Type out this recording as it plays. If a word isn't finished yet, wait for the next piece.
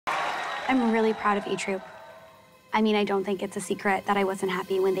I'm really proud of E-Troop. I mean, I don't think it's a secret that I wasn't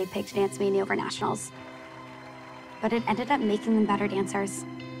happy when they picked Dance Mania over Nationals. But it ended up making them better dancers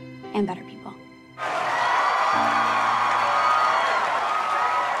and better people.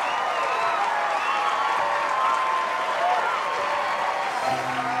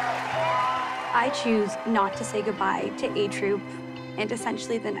 I choose not to say goodbye to A-Troop and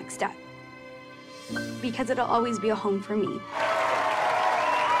essentially the next step, because it'll always be a home for me.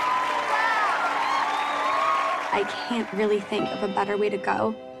 I can't really think of a better way to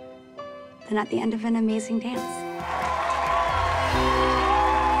go than at the end of an amazing dance.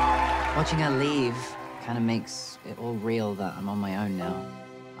 Watching her leave kind of makes it all real that I'm on my own now.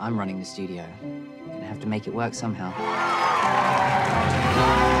 I'm running the studio. I'm gonna have to make it work somehow.